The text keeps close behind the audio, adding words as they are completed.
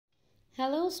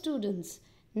Hello students.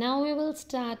 Now we will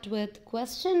start with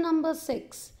question number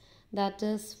 6, that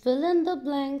is fill in the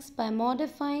blanks by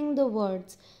modifying the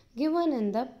words given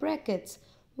in the brackets.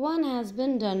 One has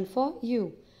been done for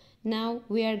you. Now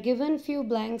we are given few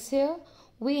blanks here.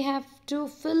 We have to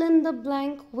fill in the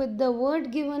blank with the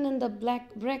word given in the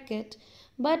black bracket,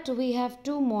 but we have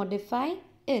to modify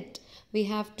it. We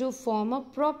have to form a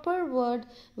proper word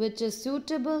which is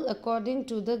suitable according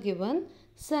to the given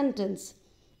sentence.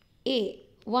 A.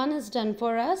 One is done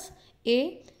for us.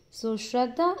 A. So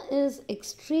Shraddha is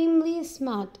extremely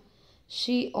smart.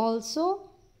 She's also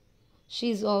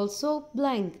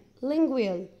blank,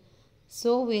 lingual.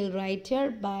 So we'll write here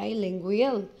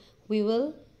bilingual. We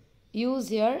will use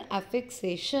here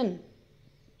affixation.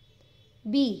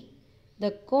 B.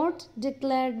 The court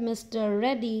declared Mr.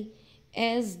 Reddy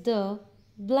as the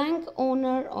blank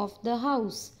owner of the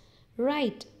house.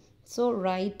 Right. So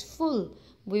rightful.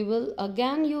 We will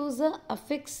again use a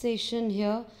affixation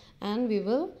here and we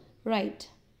will write.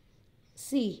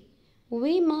 C.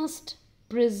 We must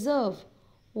preserve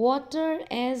water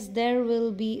as there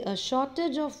will be a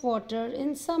shortage of water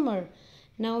in summer.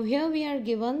 Now here we are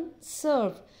given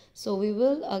serve. So we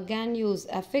will again use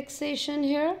affixation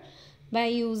here by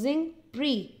using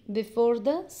pre before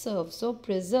the serve. So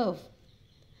preserve.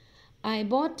 I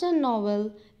bought a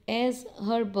novel as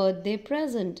her birthday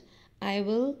present. I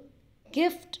will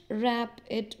gift wrap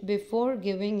it before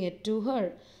giving it to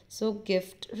her. So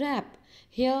gift wrap.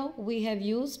 Here we have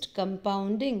used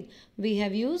compounding. We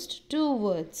have used two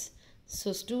words.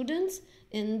 So students,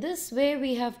 in this way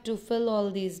we have to fill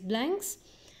all these blanks,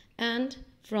 and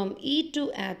from E to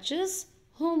H's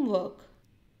homework.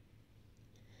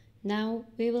 Now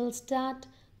we will start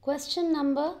question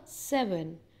number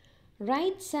 7.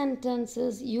 Write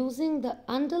sentences using the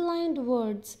underlined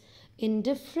words in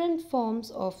different forms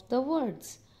of the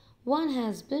words. One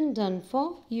has been done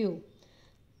for you.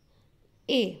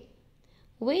 A.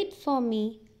 Wait for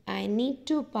me, I need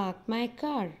to park my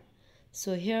car.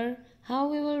 So here how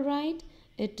we will write?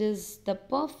 It is the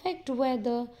perfect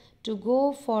weather to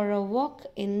go for a walk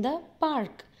in the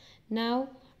park. Now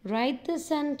write the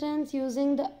sentence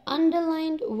using the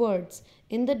underlined words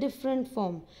in the different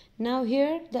form. Now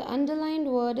here the underlined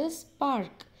word is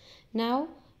park. Now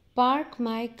park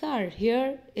my car.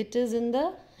 Here it is in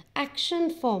the action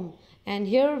form and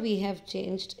here we have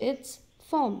changed its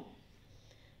form.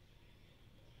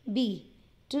 B.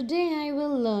 Today I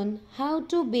will learn how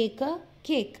to bake a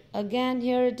cake. Again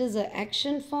here it is a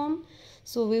action form.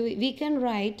 So we can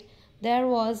write there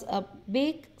was a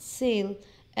bake sale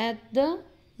at the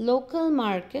local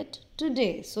market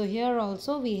today. So here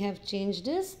also we have changed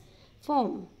this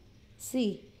form.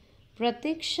 C.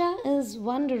 Pratiksha is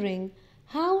wondering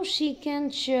how she can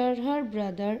cheer her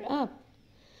brother up.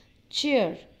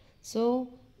 Cheer. So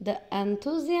the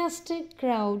enthusiastic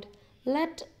crowd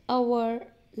let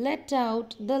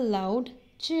out the loud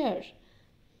cheer.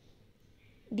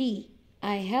 D.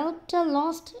 I helped a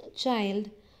lost child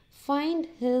find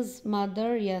his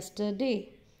mother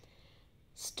yesterday.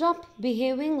 Stop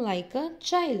behaving like a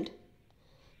child.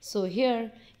 So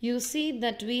here you see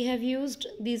that we have used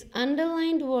these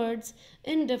underlined words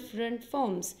in different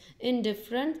forms, in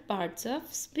different parts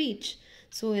of speech.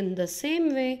 So in the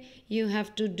same way, you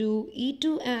have to do E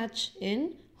to H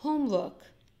in homework.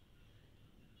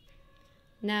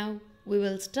 Now we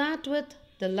will start with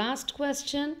the last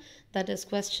question, that is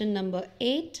question number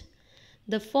 8.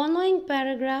 The following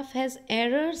paragraph has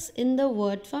errors in the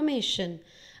word formation.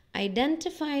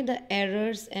 Identify the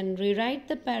errors and rewrite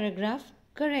the paragraph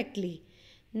correctly.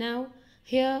 Now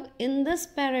here in this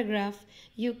paragraph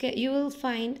you will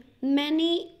find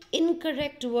many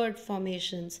incorrect word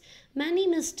formations, many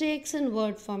mistakes in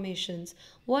word formations.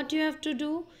 What you have to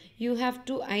do? You have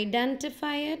to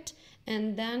identify it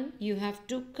and then you have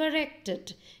to correct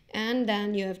it and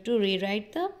then you have to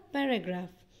rewrite the paragraph.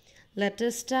 Let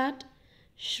us start.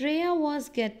 Shreya was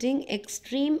getting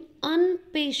extreme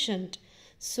impatient.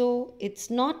 So it's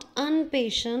not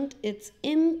impatient, it's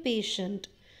impatient.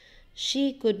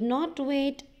 She could not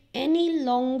wait any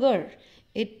longer.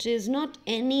 It is not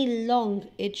any long,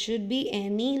 it should be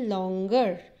any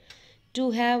longer.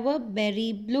 To have a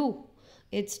berry blue.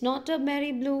 It's not a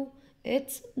berry blue,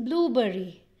 it's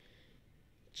blueberry.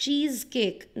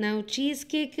 Cheesecake. Now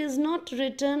cheesecake is not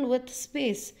written with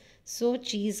space. So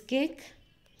cheesecake.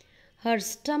 Her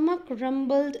stomach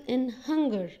rumbled in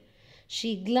hunger.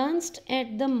 She glanced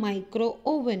at the micro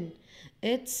oven.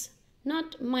 It's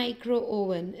not micro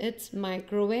oven, it's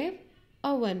microwave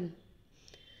oven.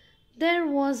 There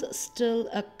was still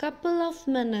a couple of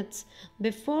minutes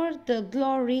before the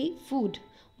glory food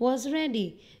was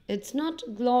ready. It's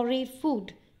not glory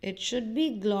food, It should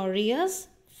be glorious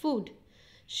food.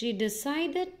 She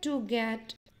decided to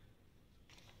get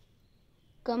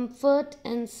comfort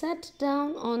and sat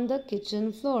down on the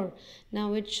kitchen floor.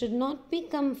 Now it should not be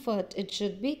comfort, it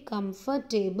should be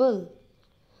comfortable.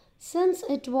 Since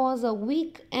it was a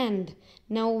weekend,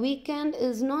 now weekend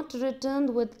is not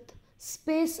written with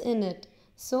space in it,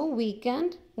 so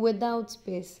weekend without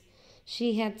space.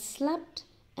 She had slept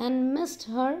and missed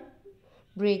her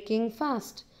breaking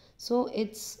fast. So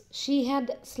it's she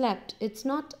had slept. It's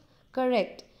not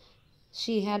correct.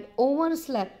 She had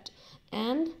overslept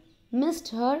and missed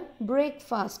her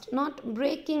breakfast, not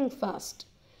breaking fast.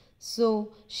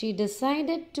 So she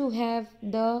decided to have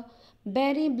the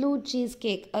berry blue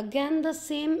cheesecake. Again, the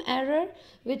same error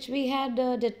which we had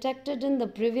detected in the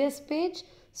previous page.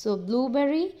 So,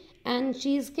 blueberry and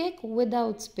cheesecake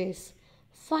without space.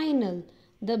 Final.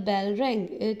 The bell rang.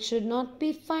 It should not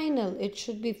be final. It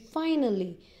should be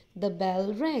finally. The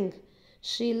bell rang.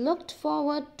 She looked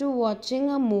forward to watching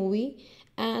a movie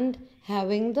and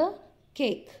having the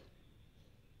cake.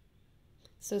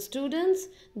 So students,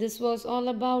 this was all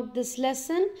about this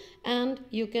lesson, and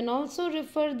you can also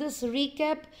refer this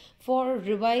recap for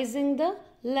revising the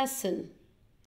lesson.